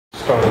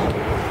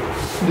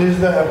This is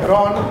the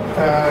abron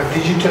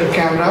digital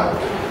camera.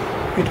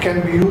 It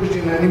can be used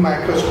in any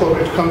microscope.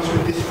 It comes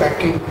with this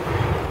packing,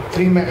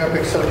 3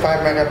 megapixel, 5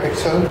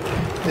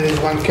 megapixel. There is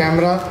one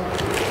camera,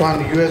 one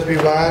USB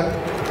wire,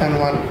 and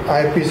one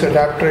eyepiece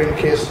adapter in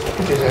case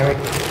it is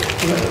having.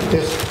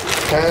 This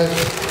has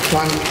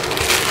one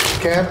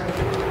cap.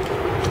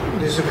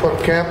 This is for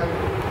cap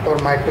or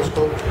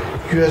microscope,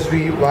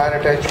 USB wire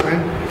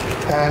attachment,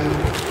 and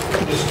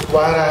this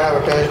wire I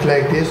have attached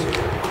like this.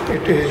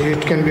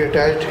 It can be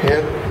attached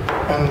here,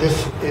 and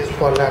this is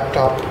for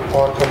laptop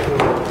or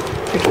computer.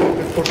 It can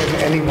be put in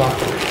any one.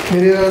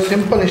 There are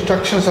simple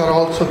instructions are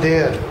also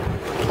there.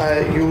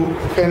 You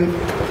can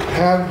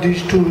have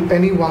these to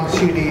any one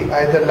CD,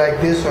 either like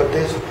this or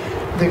this.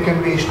 They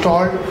can be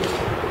installed.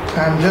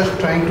 I'm just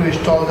trying to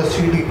install the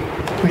CD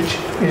which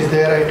is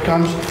there. It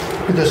comes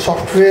with the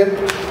software,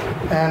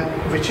 and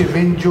which is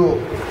Winjo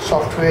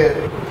software.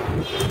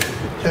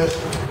 Just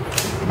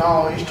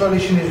now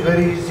installation is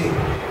very easy.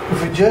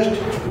 If you just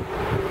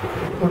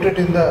put it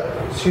in the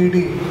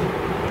CD,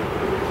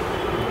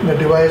 the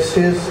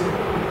devices,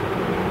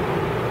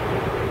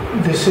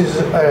 this is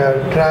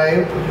a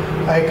drive.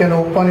 I can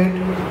open it.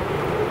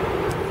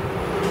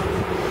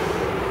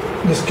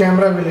 This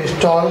camera will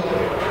install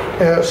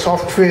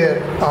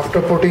software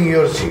after putting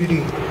your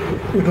CD.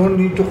 You don't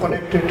need to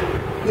connect it.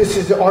 This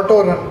is the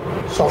auto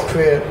run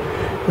software,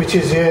 which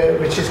is here,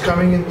 which is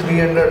coming in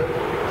 300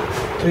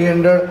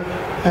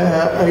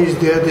 is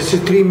there. This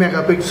is 3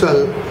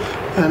 megapixel,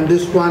 and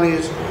this one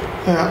is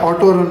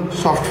auto run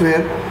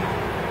software.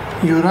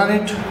 You run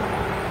it.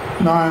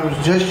 Now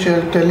I'm just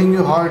telling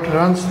you how it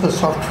runs the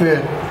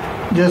software.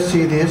 Just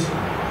see this.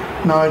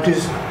 Now it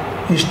is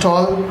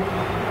install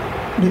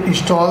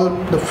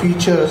the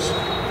features.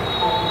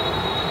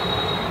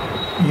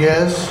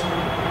 Yes,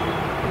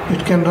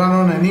 it can run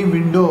on any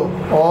window,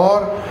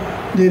 or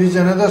there is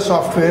another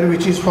software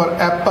which is for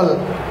Apple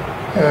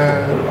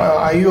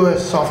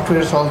iOS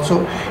softwares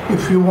also.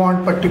 If you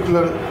want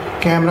particular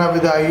camera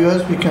with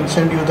iOS, we can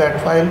send you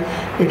that file.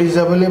 It is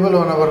available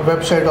on our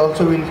website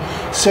also.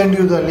 We'll send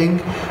you the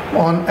link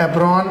on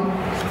Abron.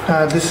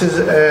 This is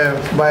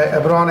by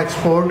Abron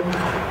Export.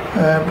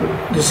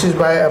 This is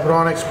by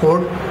Abron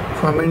Export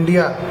from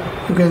India.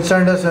 You can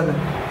send us an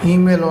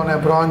email on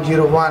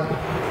abron01.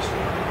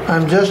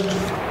 I'm just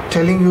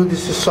telling you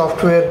this is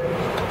software,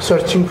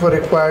 searching for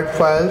required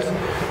files.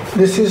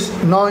 This is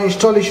now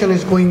installation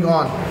is going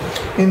on.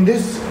 In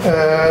this,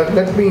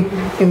 let me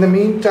in the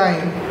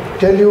meantime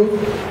tell you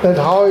that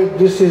how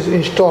this is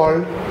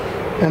installed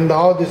and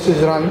how this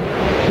is run.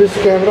 This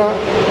camera,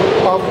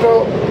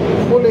 after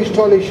full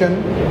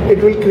installation,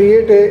 it will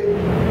create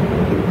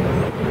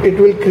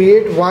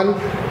one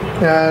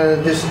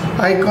this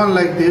icon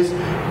like this,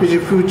 which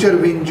is future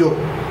window.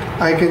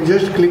 I can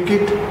just click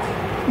it.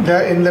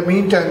 In the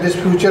meantime, this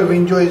future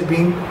window is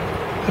being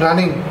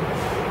running.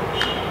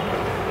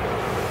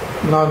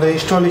 Now the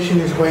installation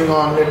is going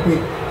on. Let me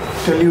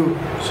tell you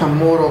some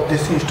more of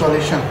this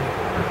installation.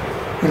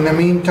 In the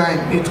meantime,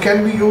 it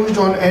can be used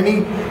on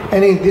any.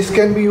 This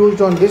can be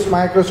used on this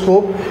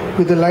microscope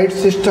with the light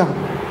system.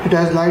 It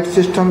has light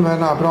system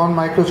when a brown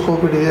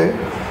microscope is there,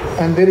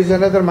 and there is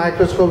another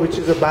microscope which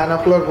is a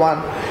binocular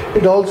one.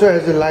 It also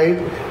has a light,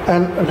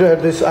 and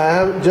this I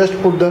have just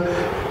put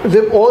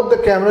all the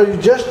camera.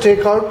 You just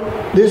take out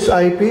this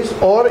eyepiece,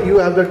 or you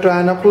have the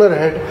trinocular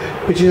head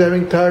which is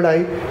having third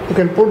eye. You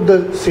can put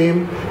the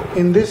same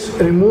in this,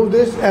 remove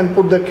this and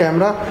put the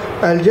camera.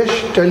 I'll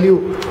just tell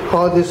you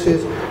how this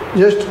is.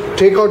 Just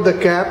take out the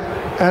cap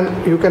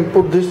and you can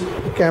put this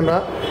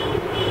camera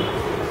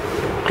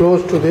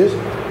close to this.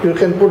 You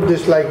can put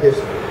this like this,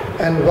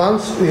 and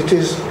once it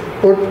is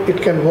put,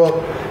 it can work.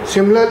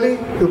 Similarly,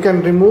 you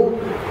can remove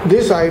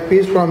this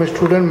eyepiece from a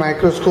student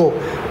microscope.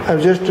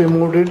 I've just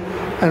removed it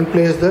and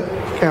placed the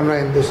camera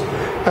in this.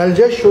 I'll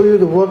just show you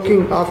the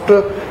working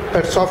after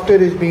that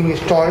software is being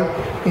installed.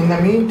 In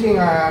the meantime,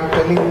 I am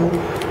telling you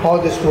how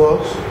this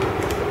works.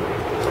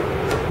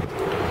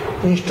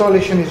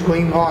 Installation is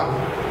going on,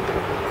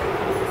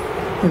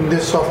 and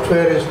this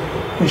software is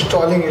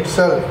installing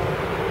itself.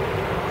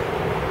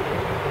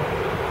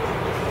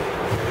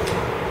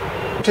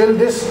 Till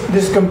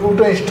this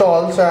computer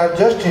installs, I have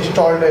just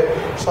installed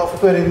a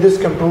software in this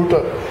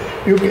computer.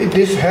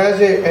 This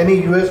has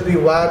any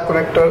USB wire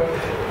connector.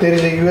 There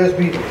is a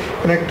USB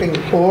connecting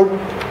port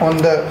on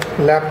the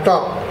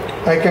laptop.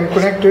 I can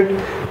connect it.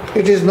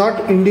 It is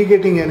not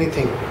indicating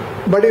anything.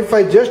 But if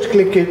I just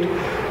click it,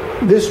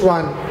 this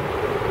one,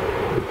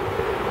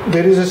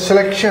 there is a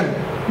selection.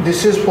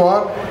 This is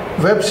for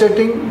web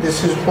setting.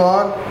 This is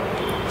for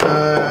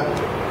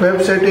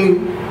web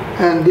setting.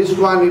 And this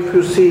one, if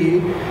you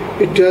see,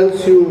 it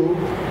tells you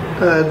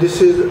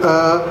this is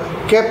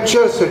a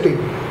capture setting.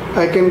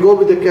 I can go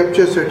with the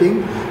capture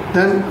setting.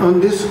 Then on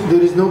this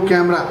there is no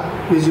camera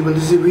visible.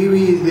 This is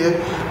VV is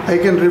there. I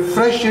can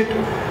refresh it.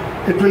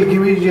 It will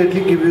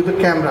immediately give you the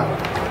camera.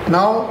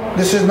 Now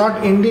this is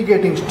not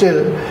indicating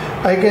still.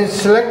 I can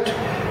select.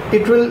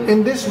 It will,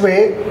 in this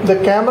way, the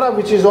camera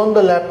which is on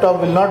the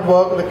laptop will not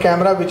work. The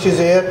camera which is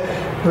here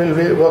will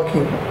be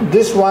working.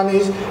 This one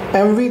is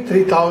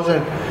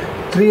MV3000,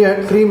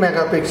 3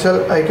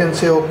 megapixel. I can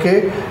say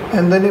OK,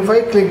 and then if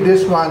I click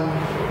this one,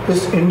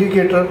 this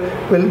indicator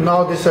will,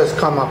 now this has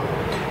come up.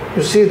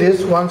 You see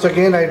this, once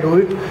again I do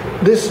it.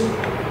 This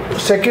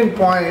second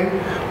point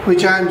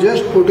which I am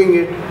just putting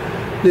it,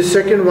 this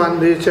second one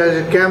which has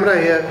a camera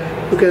here,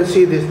 you can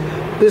see this.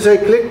 This I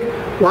click,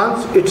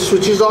 once it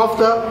switches off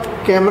the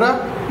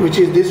camera, which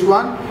is this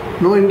one,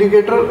 no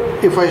indicator.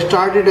 If I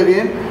start it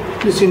again,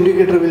 this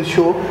indicator will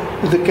show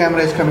that the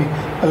camera is coming.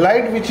 A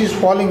light which is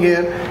falling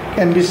here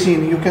can be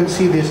seen. You can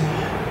see this,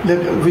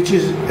 which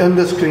is on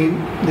the screen.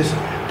 This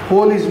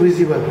hole is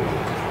visible.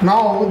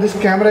 Now this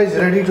camera is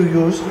ready to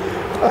use.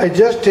 I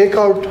just take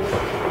out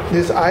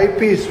this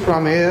eyepiece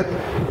from here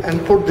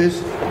and put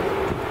this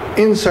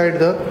inside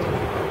the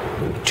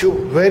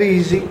tube. Very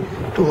easy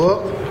to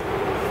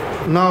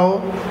work.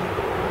 Now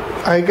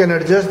I can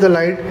adjust the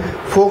light.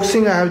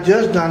 Focusing, I have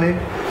just done it.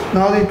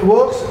 Now it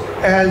works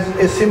as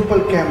a simple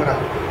camera.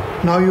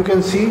 Now you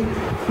can see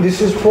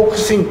this is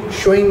focusing,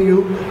 showing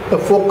you the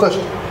focus.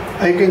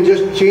 I can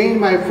just change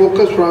my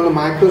focus from the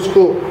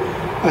microscope.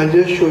 I'll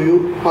just show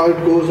you how it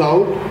goes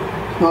out.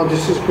 Now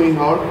this is going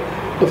out.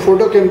 The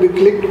photo can be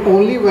clicked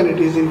only when it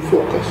is in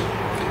focus.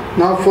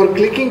 Now for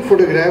clicking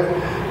photograph,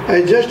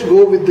 I just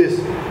go with this.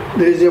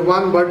 There is a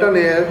one button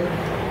here.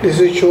 This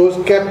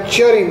shows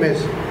capture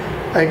image.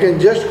 I can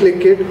just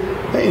click it.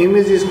 The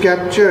image is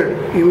captured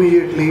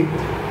immediately.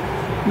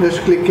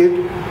 Just click it.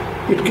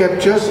 It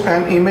captures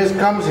and image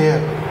comes here.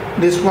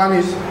 This one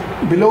is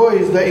below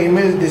is the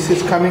image. This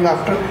is coming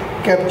after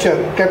capture.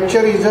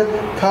 Capture is a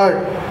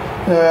third.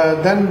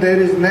 Then there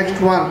is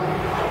next one.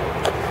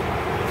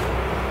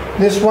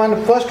 This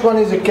one, first one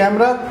is a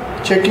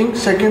camera checking,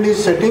 second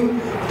is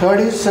setting, third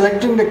is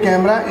selecting the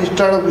camera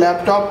instead of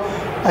laptop.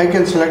 I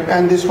can select,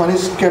 and this one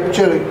is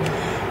capturing.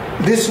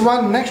 This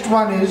one, next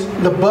one is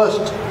the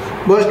burst.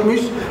 Burst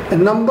means a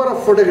number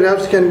of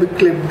photographs can be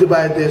clipped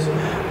by this,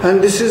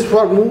 and this is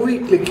for movie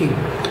clicking.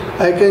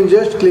 I can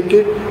just click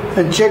it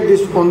and check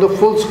this on the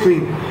full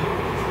screen.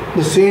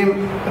 The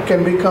same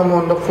can become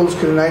on the full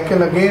screen. I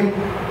can again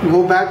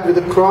go back with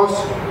a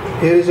cross.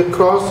 Here is a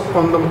cross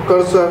on the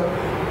cursor.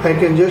 I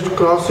can just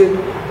cross it.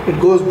 It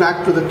goes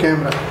back to the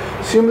camera.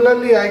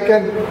 Similarly, I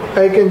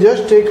can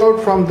just take out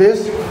from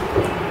this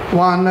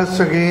one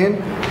again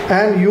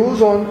and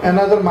use on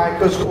another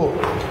microscope.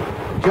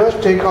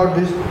 Just take out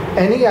this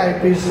any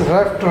eyepiece,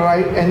 left,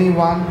 right, any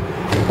one,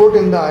 put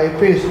in the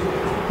eyepiece.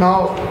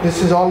 Now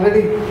this is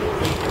already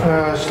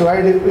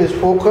slide is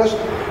focused.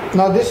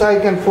 Now this I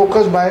can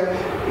focus by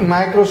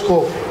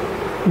microscope.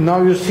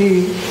 Now you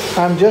see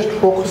I'm just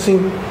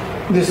focusing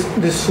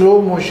this slow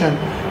motion,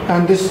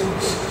 and this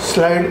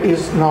slide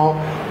is now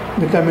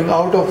becoming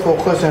out of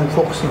focus and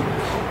focusing.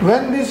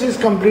 When this is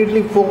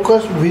completely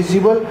focused,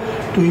 visible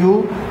to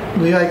you,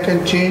 I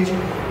can change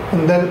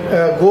and then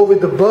go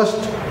with the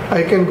burst.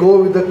 I can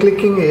go with the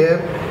clicking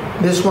here.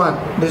 This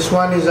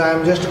one is I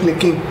am just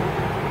clicking.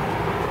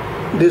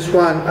 This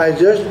one I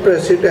just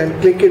press it and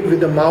click it with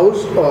the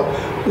mouse, or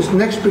this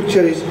next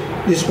picture is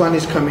this one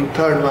is coming,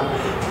 third one.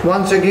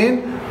 Once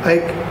again I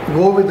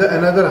go with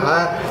another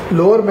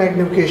lower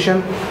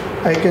magnification.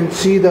 I can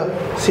see the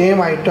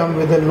same item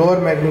with a lower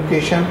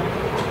magnification.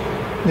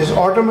 This will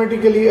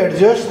automatically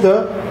adjust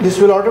the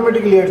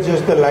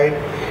light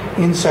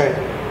inside.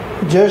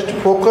 Just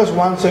focus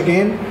once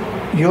again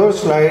your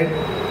slide.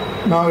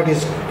 Now it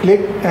is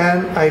clicked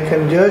and I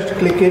can just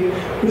click it.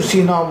 You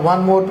see now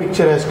one more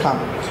picture has come.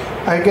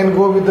 I can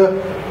go with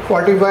the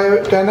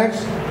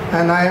 45-10x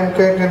and I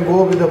can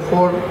go with the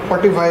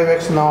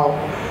 45x now.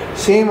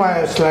 Same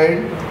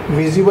slide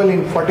visible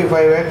in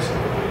 45x.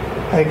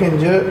 I can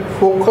just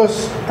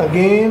focus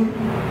again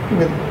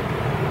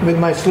with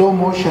my slow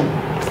motion.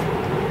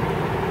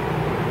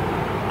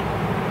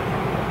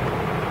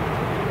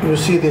 You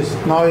see this.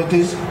 Now it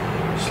is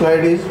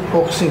slide is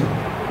focusing.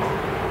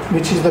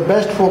 Which is the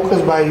best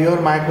focus by your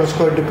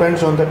microscope,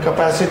 depends on the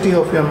capacity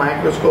of your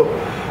microscope.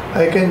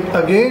 I can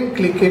again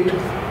click it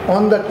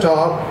on the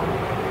top,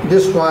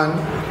 this one,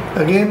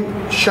 again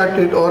shut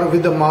it or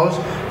with the mouse,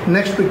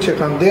 next picture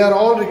comes. They are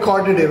all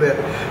recorded here.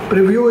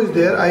 Preview is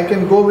there. I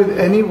can go with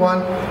any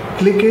one,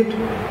 click it,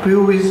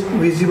 preview is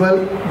visible,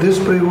 this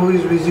preview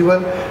is visible,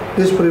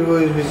 this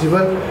preview is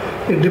visible.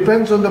 It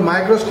depends on the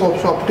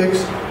microscope's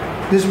optics.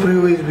 This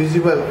preview is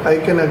visible. I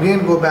can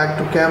again go back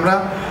to the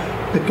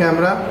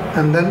camera,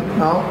 and then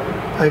now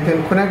I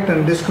can connect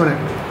and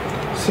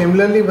disconnect.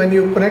 Similarly, when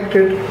you connect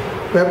it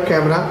web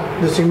camera,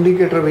 this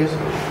indicator will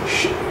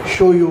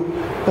show you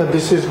that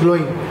this is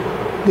glowing.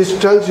 This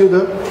tells you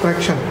the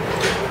connection.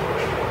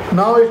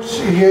 Now it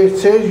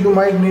says you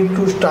might need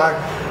to start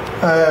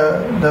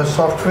the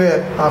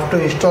software after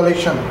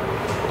installation.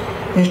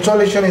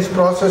 Installation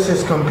process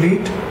is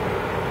complete,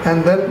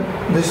 and then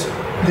this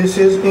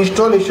is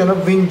installation of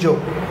Winjo.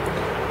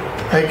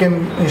 I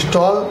can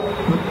install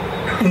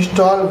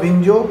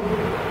Winjo.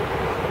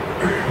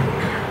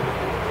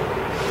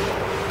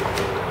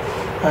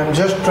 I'm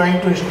just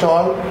trying to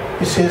install.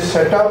 It says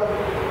setup.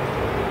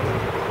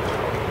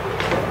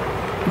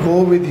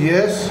 go with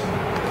yes,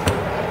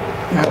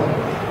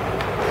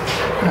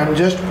 and I'm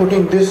just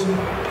putting this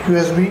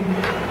USB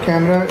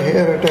camera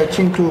here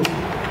attaching to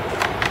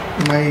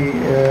my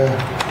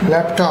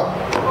laptop.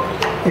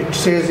 It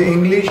says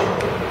English,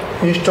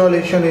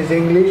 installation is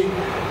English.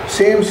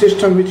 Same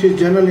system which is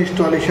general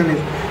installation is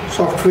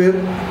software.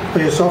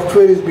 The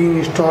software is being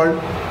installed,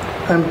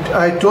 and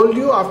I told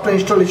you after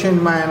installation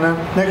in my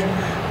next.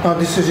 Now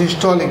this is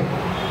installing.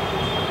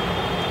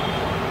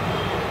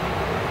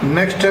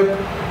 Next step,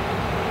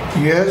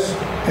 yes,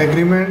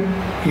 agreement,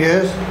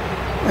 yes,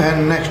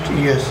 and next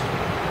yes.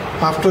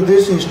 After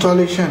this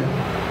installation,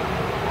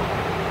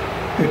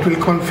 it will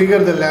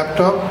configure the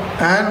laptop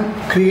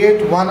and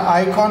create one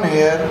icon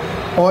here,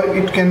 or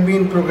it can be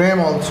in program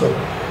also.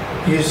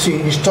 You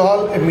see,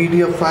 install a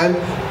media file.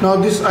 Now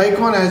this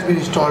icon has been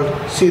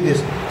installed. See,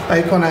 this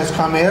icon has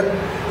come here,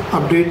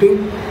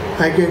 updating.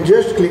 I can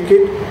just click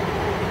it.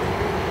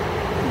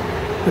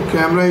 The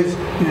camera is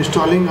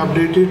installing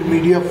updated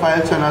media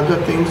files and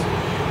other things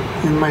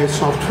in my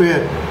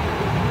software.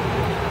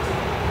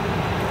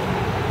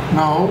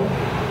 Now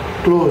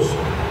close.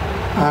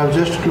 I have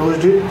just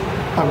closed it,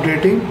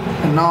 updating,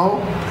 and now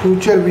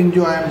future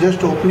window I am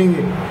just opening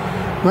it.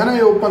 When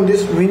I open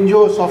this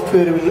window,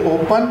 software will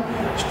open,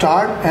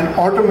 start, and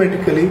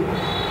automatically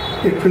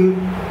it will.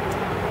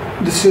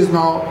 This is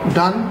now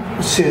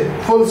done. See,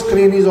 full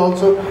screen is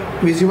also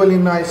visible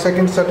in my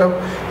second setup.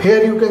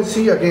 Here you can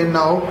see again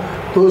now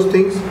those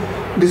things.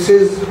 This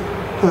is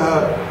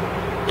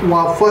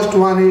first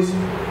one is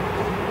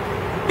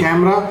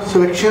camera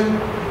selection,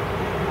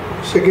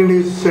 second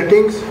is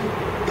settings,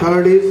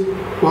 third is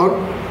what,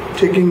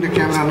 checking the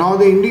camera. Now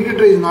the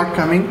indicator is not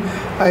coming.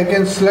 I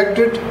can select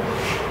it,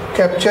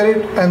 capture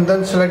it, and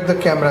then select the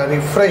camera,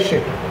 refresh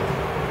it.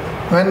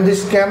 When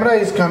this camera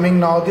is coming,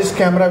 now this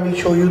camera will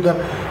show you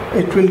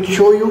it will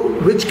show you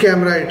which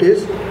camera it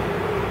is.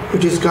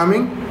 It is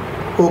coming,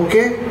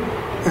 okay,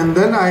 and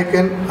then I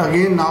can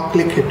again now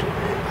click it.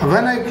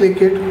 When I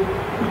click it,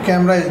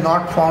 camera is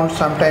not found.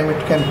 Sometime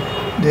it can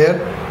be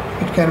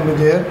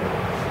there.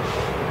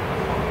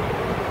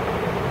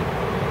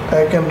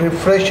 I can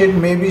refresh it.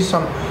 Maybe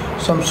some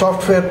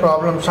software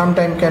problem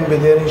sometime can be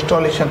there,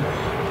 installation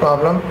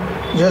problem.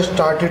 Just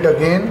start it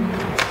again.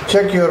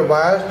 Check your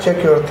BIOS,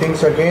 check your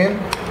things again,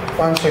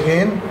 once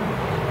again,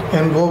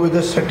 and go with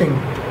the setting.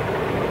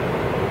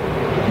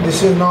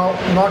 This is now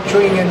not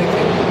showing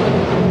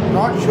anything.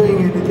 Not showing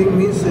anything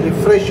means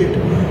refresh it.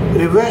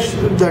 Refresh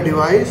the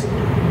device.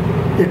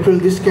 It will.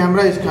 This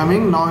camera is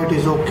coming. Now it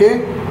is okay.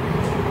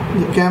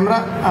 The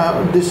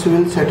camera. This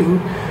will setting.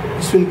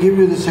 This will give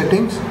you the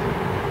settings.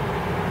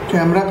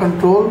 Camera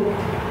control,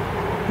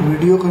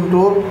 video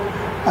control.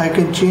 I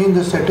can change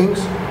the settings.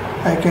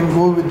 I can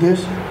go with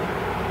this.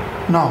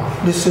 Now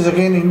this is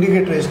again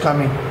indicator is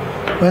coming.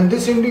 When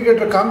this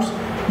indicator comes,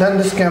 then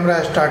this camera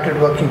has started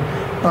working.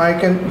 Now I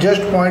can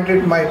just point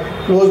it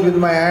close with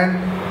my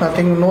hand.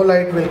 Nothing, no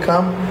light will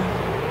come.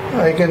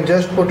 I can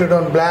just put it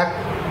on black.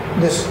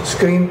 This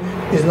screen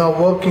is now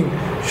working,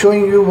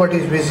 showing you what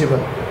is visible.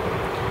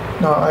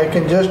 Now I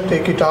can just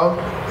take it out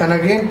and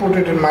again put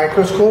it in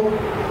microscope.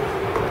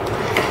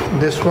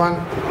 This one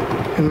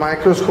in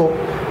microscope,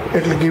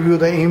 it will give you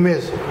the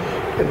image.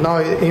 Now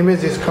the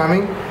image is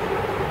coming.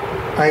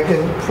 I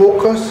can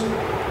focus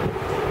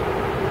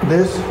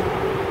this.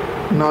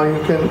 Now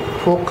you can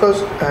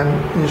focus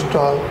and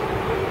install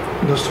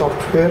the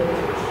software.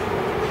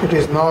 It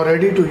is now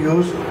ready to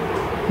use.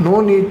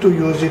 No need to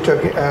use it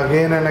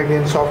again and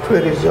again.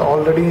 Software is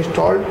already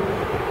installed.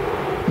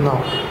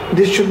 Now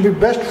this should be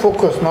best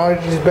focus. Now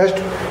it is best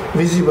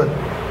visible.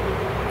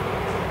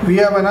 We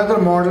have another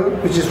model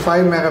which is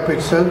 5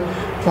 megapixel.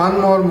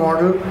 One more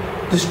model.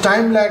 This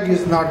time lag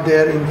is not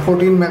there in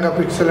 14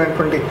 megapixel and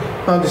 20.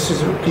 Now this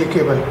is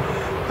clickable.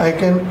 I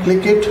can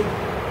click it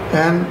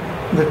and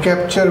the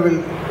capture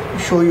will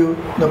show you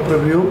the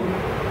preview.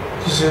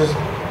 This is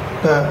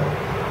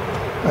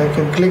I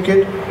can click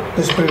it.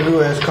 This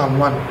preview has come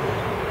one.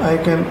 I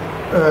can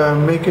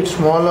make it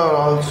smaller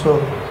also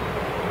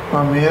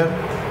from here,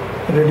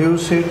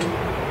 reduce it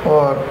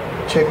or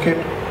check it.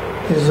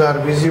 These are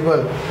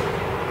visible.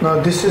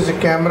 Now this is a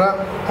camera.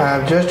 I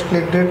have just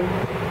clicked it.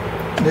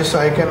 This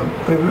I can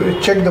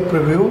check the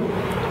preview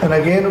and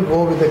again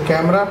go with the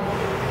camera.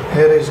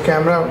 Here is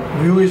camera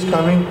view is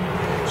coming.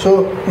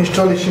 So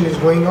installation is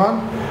going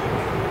on.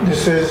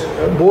 This is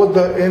both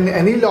in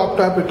any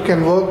laptop it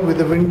can work with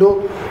the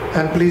window.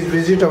 And please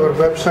visit our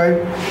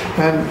website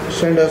and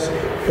send us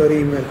your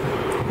email.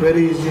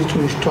 Very easy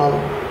to install.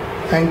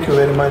 Thank you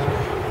very much.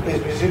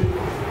 Please visit.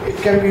 It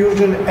can be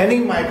used in any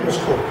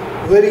microscope.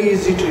 Very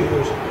easy to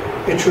use.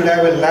 It should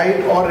have a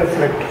light or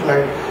reflector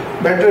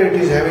light. Better it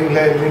is having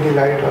LED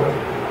light or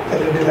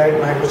LED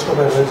light microscope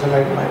as well as a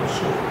light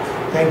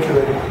microscope. Thank you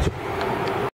very much.